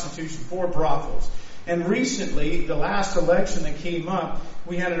of prostitution, 4 brothels. And recently, the last election that came up,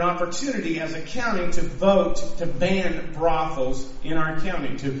 we had an opportunity as a county to vote to ban brothels in our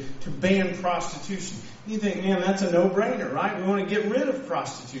county, to ban prostitution. You think, man, that's a no-brainer, right? We want to get rid of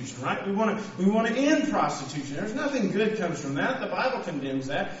prostitution, right? We want to end prostitution. There's nothing good comes from that. The Bible condemns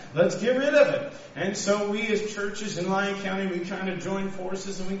that. Let's get rid of it. And so we as churches in Lyon County, we kind of joined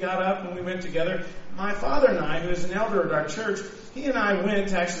forces and we got up and we went together. My father and I, who is an elder at our church, he and I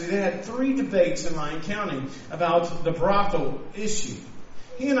went, actually, they had 3 debates in Lyon County about the brothel issue.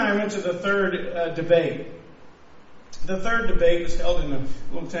 He and I went to the 3rd debate. The 3rd debate was held in a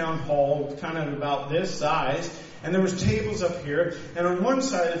little town hall, kind of about this size, and there was tables up here. And on one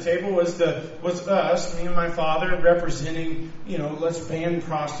side of the table was us, me and my father, representing, let's ban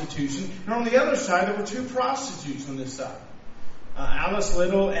prostitution. And on the other side, there were 2 prostitutes on this side, Alice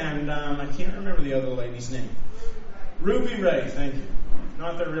Little and I can't remember the other lady's name. Ruby Ray, thank you.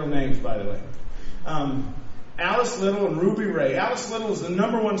 Not their real names, by the way. Alice Little and Ruby Ray. Alice Little is the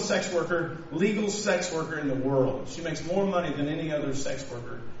 #1 sex worker, legal sex worker in the world. She makes more money than any other sex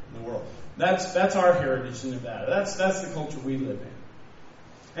worker in the world. That's our heritage in Nevada. That's the culture we live in.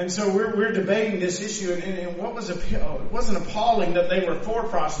 And so we're debating this issue, and it wasn't appalling that they were for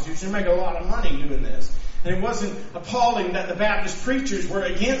prostitution. They make a lot of money doing this. And it wasn't appalling that the Baptist preachers were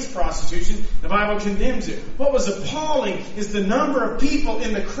against prostitution. The Bible condemns it. What was appalling is the number of people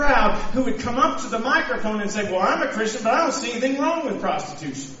in the crowd who would come up to the microphone and say, well, I'm a Christian, but I don't see anything wrong with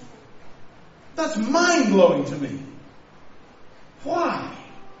prostitution. That's mind-blowing to me. Why?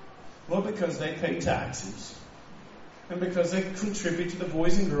 Well, because they pay taxes. And because they contribute to the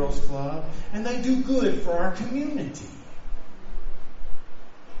Boys and Girls Club. And they do good for our community.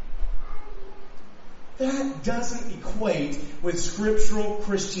 That doesn't equate with scriptural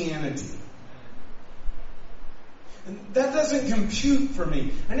Christianity. And that doesn't compute for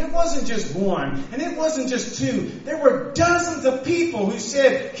me. And it wasn't just one. And it wasn't just two. There were dozens of people who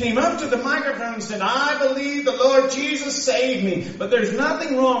came up to the microphone and said, I believe the Lord Jesus saved me. But there's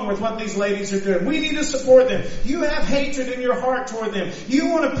nothing wrong with what these ladies are doing. We need to support them. You have hatred in your heart toward them. You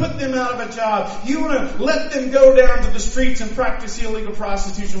want to put them out of a job. You want to let them go down to the streets and practice illegal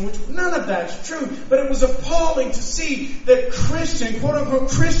prostitution, which none of that's true. But it was appalling to see that Christian, quote unquote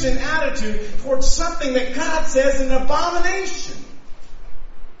Christian attitude towards something that God says in abomination.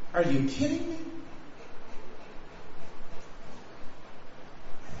 Are you kidding me?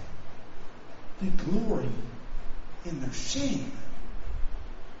 They glory in their shame.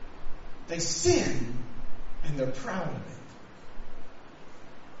 They sin and they're proud of it.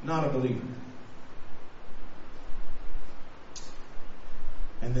 Not a believer.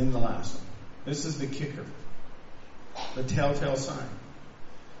 And then the last one. This is the kicker. The telltale sign.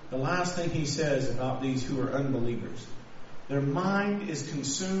 The last thing he says about these who are unbelievers. Their mind is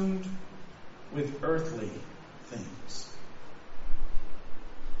consumed with earthly things.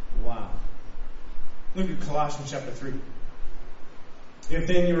 Wow. Look at Colossians chapter 3. If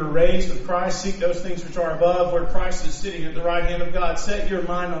then you were raised with Christ, seek those things which are above, where Christ is sitting at the right hand of God. Set your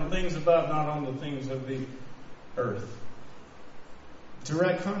mind on things above, not on the things of the earth.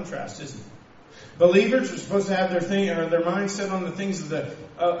 Direct contrast, isn't it? Believers are supposed to have their mind set on the things of the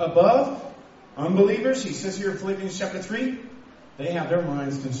above. Unbelievers, he says here in Philippians chapter 3, they have their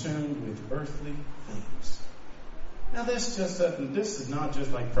minds consumed with earthly things. Now this is not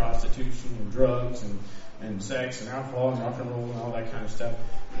just like prostitution and drugs and sex and alcohol and rock and roll and all that kind of stuff.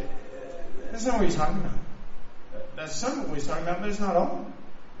 That's not what he's talking about. That's some of what he's talking about, but it's not all.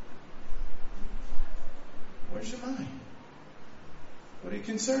 Where's your mind? What are you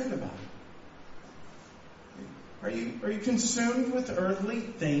concerned about? Are you consumed with earthly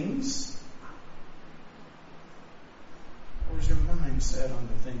things? Or is your mind set on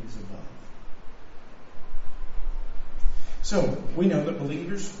the things above? So, we know that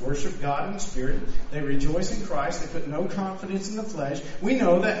believers worship God in spirit. They rejoice in Christ. They put no confidence in the flesh. We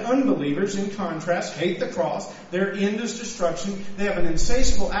know that unbelievers, in contrast, hate the cross. Their end is destruction. They have an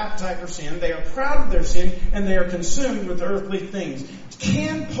insatiable appetite for sin. They are proud of their sin, and they are consumed with earthly things.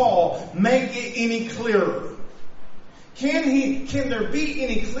 Can Paul make it any clearer? Can there be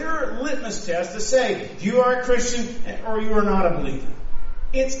any clearer litmus test to say you are a Christian or you are not a believer?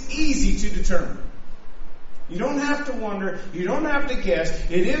 It's easy to determine. You don't have to wonder. You don't have to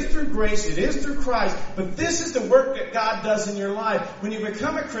guess. It is through grace. It is through Christ. But this is the work that God does in your life. When you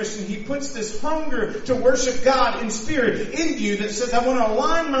become a Christian, He puts this hunger to worship God in spirit in you that says, I want to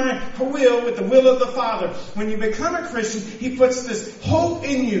align my will with the will of the Father. When you become a Christian, He puts this hope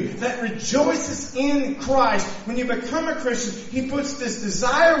in you that rejoices in Christ. When you become a Christian, He puts this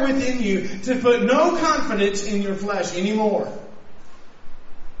desire within you to put no confidence in your flesh anymore.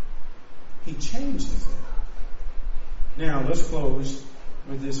 He changes it. Now, let's close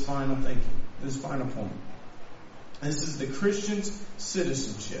with this final thinking, this final point. This is the Christian's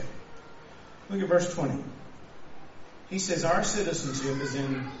citizenship. Look at verse 20. He says, our citizenship is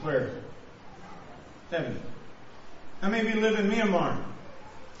in where? Heaven. How many of you live in Myanmar?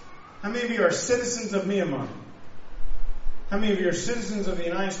 How many of you are citizens of Myanmar? How many of you are citizens of the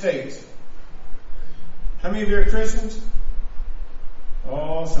United States? How many of you are Christians?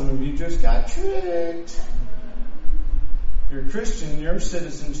 Oh, some of you just got tricked. If you're a Christian, your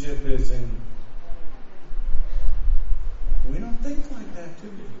citizenship is in... We don't think like that, do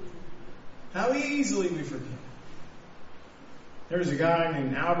we? How easily we forget. There's a guy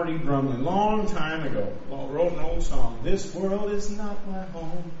named Albert E. Brumley, long time ago, wrote an old song. This world is not my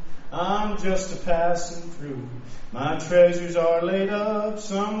home. I'm just a passing through. My treasures are laid up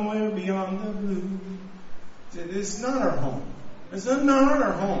somewhere beyond the blue. It's not our home. It's not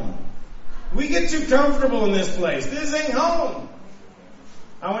our home. We get too comfortable in this place. This ain't home.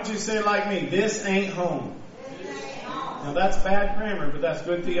 I want you to say it like me. This ain't home. Now that's bad grammar, but that's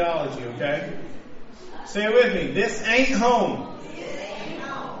good theology, okay? Say it with me. This ain't home.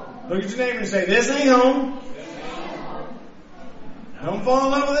 Look at your neighbor and say, this ain't home. Don't fall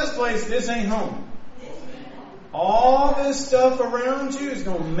in love with this place. This ain't home. all this stuff around you is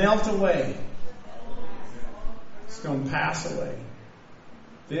going to melt away. It's going to pass away.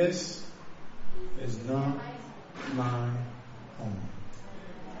 This is not my home.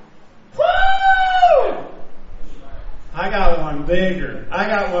 Woo! I got one bigger. I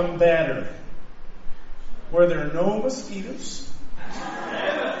got one better. Where there are no mosquitoes.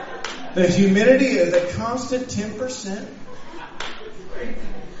 The humidity is a constant 10%.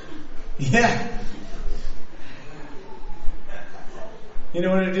 Yeah. You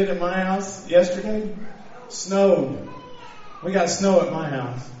know what it did at my house yesterday? Snowed. We got snow at my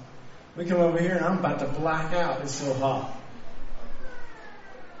house. We come over here and I'm about to black out. It's so hot.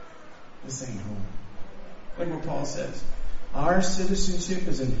 This ain't home. Look what Paul says. Our citizenship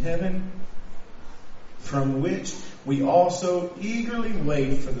is in heaven, from which we also eagerly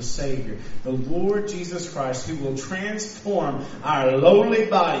wait for the Savior, the Lord Jesus Christ, who will transform our lowly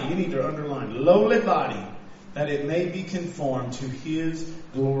body. You need to underline lowly body, that it may be conformed to His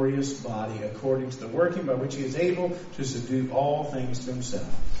glorious body, according to the working by which He is able to subdue all things to Himself.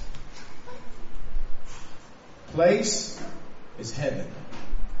 Place is heaven.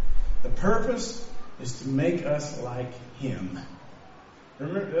 The purpose is to make us like Him.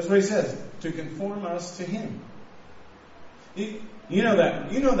 Remember, that's what He says, to conform us to Him. You know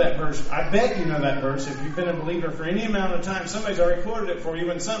that verse. I bet you know that verse. If you've been a believer for any amount of time, somebody's already quoted it for you.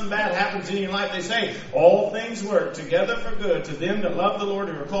 When something bad happens in your life, they say, all things work together for good to them that love the Lord,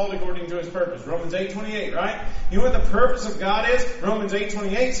 who are called according to His purpose. Romans 8:28, right? You know what the purpose of God is? Romans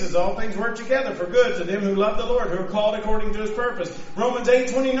 8:28 says all things work together for good to them who love the Lord, who are called according to His purpose. Romans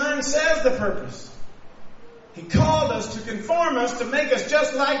 8:29 says the purpose. He called us to conform us, to make us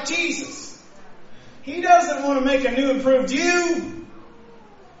just like Jesus. He doesn't want to make a new improved you.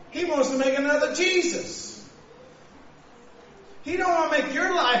 He wants to make another Jesus. He don't want to make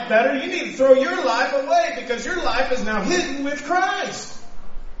your life better. You need to throw your life away because your life is now hidden with Christ.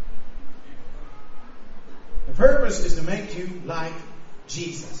 The purpose is to make you like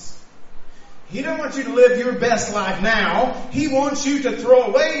Jesus. He don't want you to live your best life now. He wants you to throw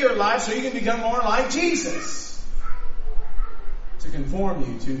away your life so you can become more like Jesus. To conform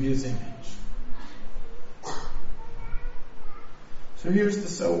you to His image. So here's the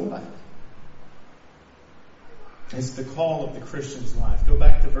so what. It's the call of the Christian's life. Go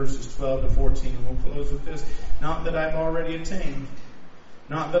back to verses 12 to 14 and we'll close with this. Not that I've already attained.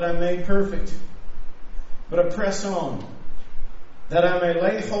 Not that I'm made perfect. But I press on. That I may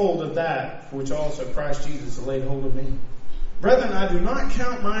lay hold of that for which also Christ Jesus has laid hold of me. Brethren, I do not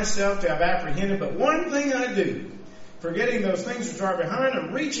count myself to have apprehended, but one thing I do. Forgetting those things which are behind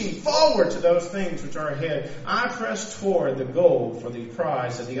and reaching forward to those things which are ahead, I press toward the goal for the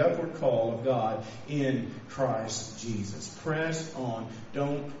prize of the upward call of God in Christ Jesus. Press on.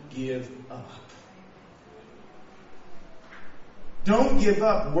 Don't give up. Don't give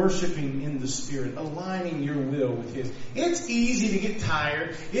up worshiping in the Spirit, aligning your will with His. It's easy to get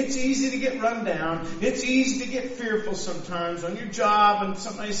tired. It's easy to get run down. It's easy to get fearful sometimes on your job and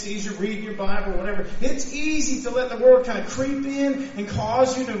somebody sees you reading your Bible or whatever. It's easy to let the world kind of creep in and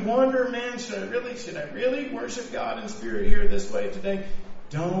cause you to wonder, man, should I really worship God in spirit here this way today?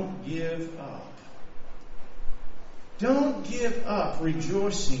 Don't give up. Don't give up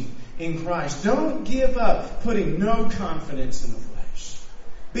rejoicing in Christ. Don't give up putting no confidence in the flesh.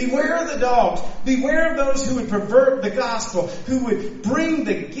 Beware of the dogs. Beware of those who would pervert the gospel, who would bring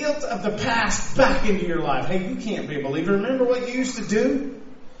the guilt of the past back into your life. Hey, you can't be a believer. Remember what you used to do?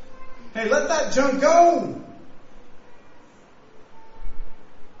 Hey, let that junk go.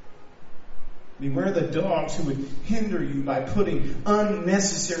 Beware the dogs who would hinder you by putting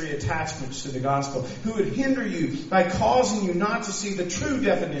unnecessary attachments to the gospel, who would hinder you by causing you not to see the true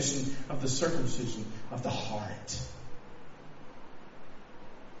definition of the circumcision of the heart.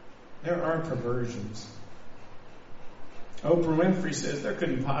 There are perversions. Oprah Winfrey says there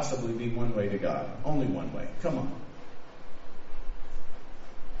couldn't possibly be one way to God. Only one way. Come on.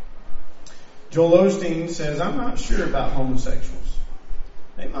 Joel Osteen says, I'm not sure about homosexuals.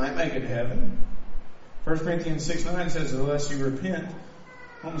 They might make it to heaven. 1 Corinthians 6:9 says, unless you repent,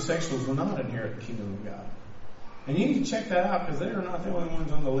 homosexuals will not inherit the kingdom of God. And you need to check that out because they are not the only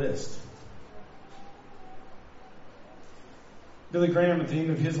ones on the list. Billy Graham, at the end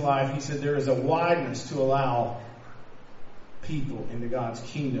of his life, he said there is a wideness to allow people into God's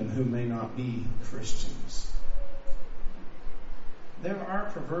kingdom who may not be Christians. There are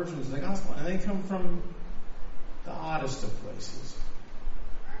perversions of the gospel, and they come from the oddest of places.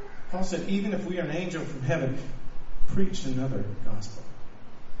 Paul said, even if we are an angel from heaven, preach another gospel.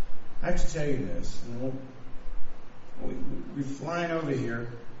 I have to tell you this. We're flying over here.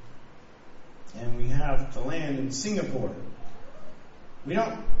 and we have to land in Singapore.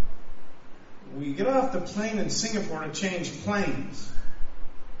 We get off the plane in Singapore to change planes.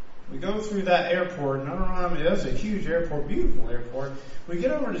 We go through that airport, and I don't know how many, that's a huge airport, beautiful airport. We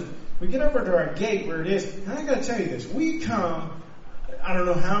get over to our gate where it is, and I gotta tell you this, we come, I don't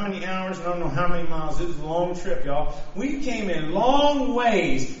know how many hours, and I don't know how many miles, it was a long trip, y'all. We came in long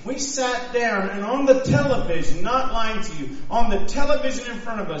ways. We sat down, and on the television, not lying to you, on the television in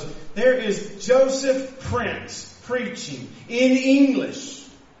front of us, there is Joseph Prince preaching in English.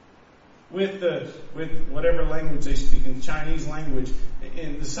 With whatever language they speak, in the Chinese language,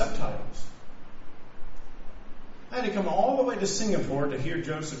 in the subtitles. I had to come all the way to Singapore to hear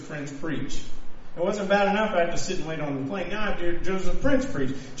Joseph Prince preach. It wasn't bad enough I had to sit and wait on the plane. Now I have to hear Joseph Prince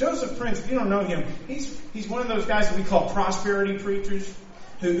preach. Joseph Prince, if you don't know him, he's one of those guys that we call prosperity preachers.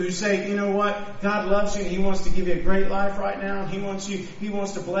 Who say, you know what, God loves you and He wants to give you a great life right now, and He wants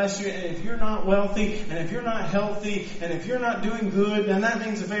to bless you, and if you're not wealthy, and if you're not healthy, and if you're not doing good, then that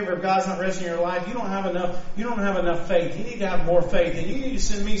means the favor of God's not resting in your life. You don't have enough faith. You need to have more faith, and you need to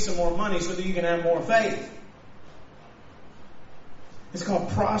send me some more money so that you can have more faith. It's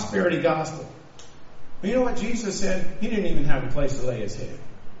called prosperity gospel. But you know what Jesus said? He didn't even have a place to lay His head.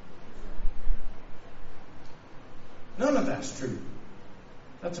 None of that's true.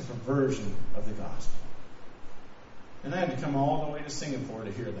 That's a perversion of the gospel. And I had to come all the way to Singapore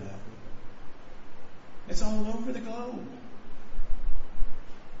to hear that. It's all over the globe.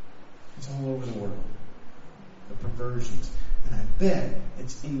 It's all over the world. The perversions. And I bet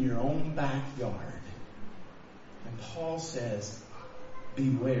it's in your own backyard. And Paul says,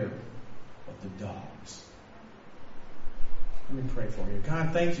 beware of the dogs. Let me pray for you.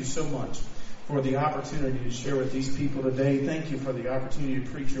 God, thank you so much for the opportunity to share with these people today. Thank you for the opportunity to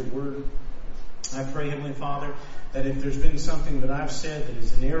preach your word. I pray, Heavenly Father, that if there's been something that I've said that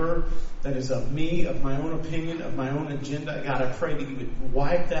is an error, that is of me, of my own opinion, of my own agenda, God, I pray that you would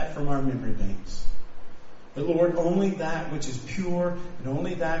wipe that from our memory banks. But Lord, only that which is pure and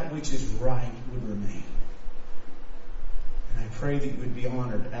only that which is right would remain. And I pray that you would be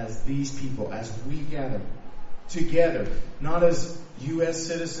honored as these people, as we gather together, not as U.S.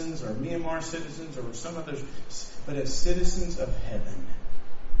 citizens or Myanmar citizens or some others, but as citizens of heaven.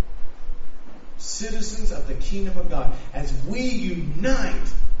 Citizens of the kingdom of God. As we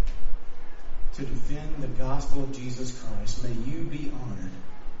unite to defend the gospel of Jesus Christ, may you be honored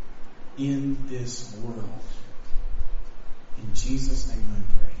in this world. In Jesus' name I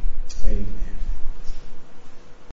pray. Amen.